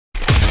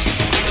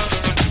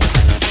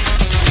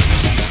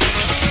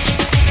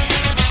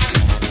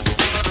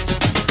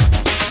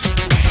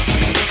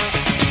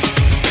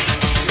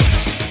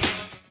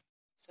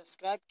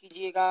Subscribe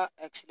कीजिएगा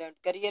excellent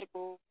career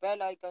को,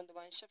 bell icon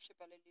दबाएं सबसे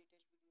पहले लेटेस्ट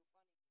वीडियो।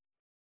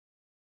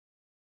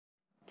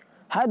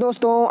 हाय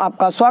दोस्तों,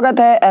 आपका स्वागत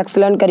है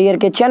एक्सीलेंट करियर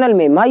के चैनल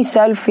में। My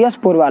self Yash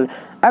porwal।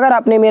 अगर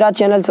आपने मेरा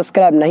चैनल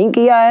सब्सक्राइब नहीं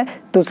किया है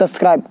तो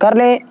सब्सक्राइब कर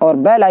लें और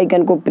बेल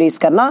आइकन को प्रेस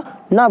करना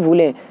ना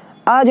भूलें।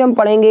 आज हम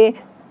पढ़ेंगे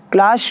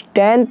class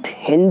 10th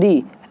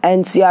Hindi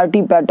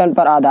NCERT pattern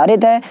पर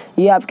आधारित है।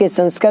 ये आपके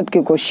संस्कृत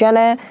के क्वेश्चन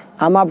हैं,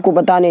 हम आपको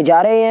बताने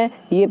जा रहे हैं।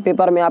 ये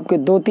पेपर में आपके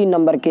 2-3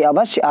 नंबर के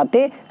अवश्य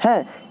आते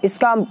हैं।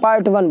 इसका हम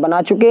पार्ट 1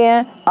 बना चुके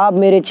हैं, आप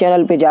मेरे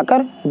चैनल पे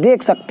जाकर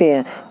देख सकते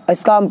हैं।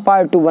 इसका हम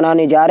पार्ट 2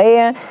 बनाने जा रहे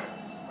हैं।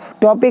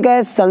 टॉपिक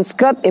है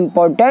संस्कृत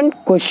इम्पोर्टेंट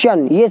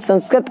क्वेश्चन। ये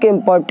संस्कृत के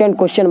इम्पोर्टेंट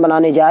क्वेश्चन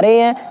बनाने जा रहे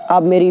हैं।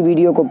 आप मेरी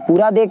वीडियो को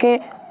पूरा देखें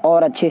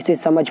और अच्छे से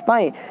समझ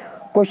पाएं।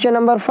 क्वेश्चन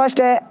नंबर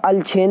फर्स्ट है,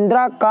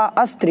 अलछेंद्रा का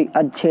अस्त्री।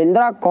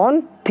 अलछेंद्रा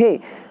कौन थे?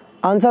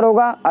 आंसर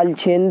होगा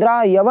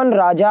अलछेंद्रा यवन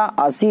राजा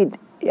आसीत।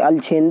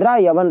 अलछेंद्रा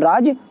यवन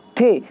राज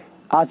थे।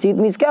 आसीत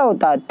मीन्स क्या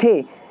होता है?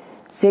 थे।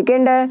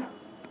 सेकेंड है,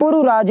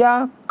 पुरु राजा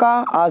का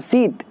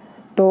आसीत।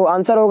 तो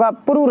आंसर होगा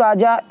पुरु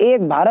राजा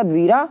एक भारत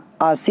वीरा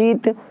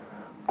आसीत।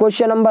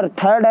 क्वेश्चन नंबर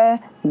थर्ड है,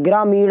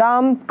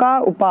 ग्रामीणाम का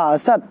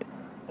उपासत।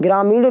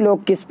 ग्रामीण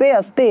लोग किस पे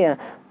हंसते हैं?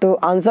 तो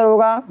आंसर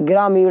होगा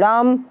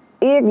ग्रामीणाम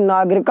एक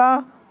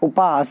नागरिका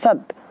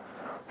उपासत।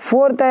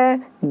 फोर्थ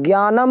है,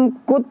 ज्ञानम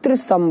कुत्र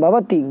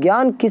संभवति।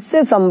 ज्ञान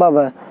किससे संभव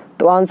है?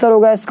 तो आंसर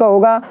होगा इसका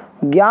होगा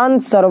ज्ञान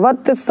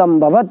सर्वत्र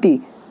संभवति।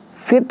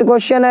 फिफ्थ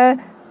क्वेश्चन है,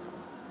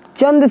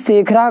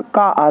 चंद्रशेखरा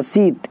का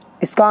आसीत।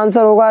 इसका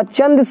आंसर होगा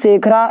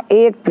चंद्रशेखरा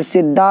एक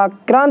प्रसिद्ध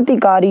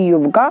क्रांतिकारी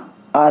युवका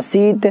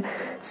आसीत।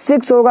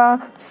 6 होगा,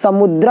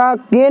 समुद्रा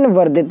केन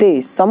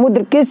वर्धते।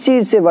 समुद्र किस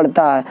चीज से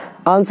बढ़ता है?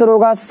 आंसर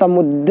होगा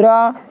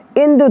समुद्रा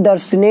इंदु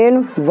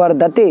दर्शनेन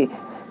वर्धते।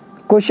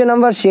 क्वेश्चन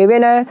नंबर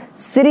 7 है,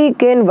 श्री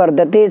केन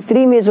वर्धते।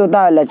 श्री में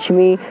होता है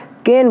लक्ष्मी,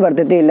 केन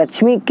वर्धते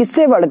लक्ष्मी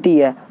किससे बढ़ती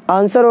है?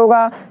 आंसर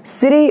होगा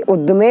श्री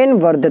उद्यमेन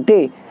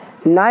वर्धते।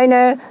 9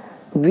 है,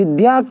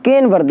 विद्या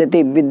केन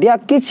वर्धते। विद्या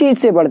किस चीज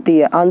से बढ़ती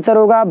है? आंसर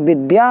होगा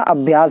विद्या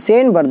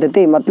अभ्यासेन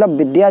वर्धते, मतलब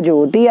विद्या जो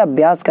होती है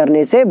अभ्यास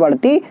करने से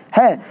बढ़ती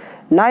है।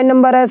 9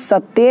 नंबर है,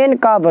 सत्येन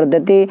का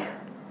वर्धते।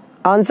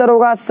 आंसर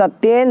होगा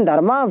सत्येन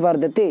धर्मा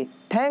वर्धते।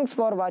 Thanks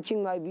for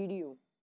watching my video.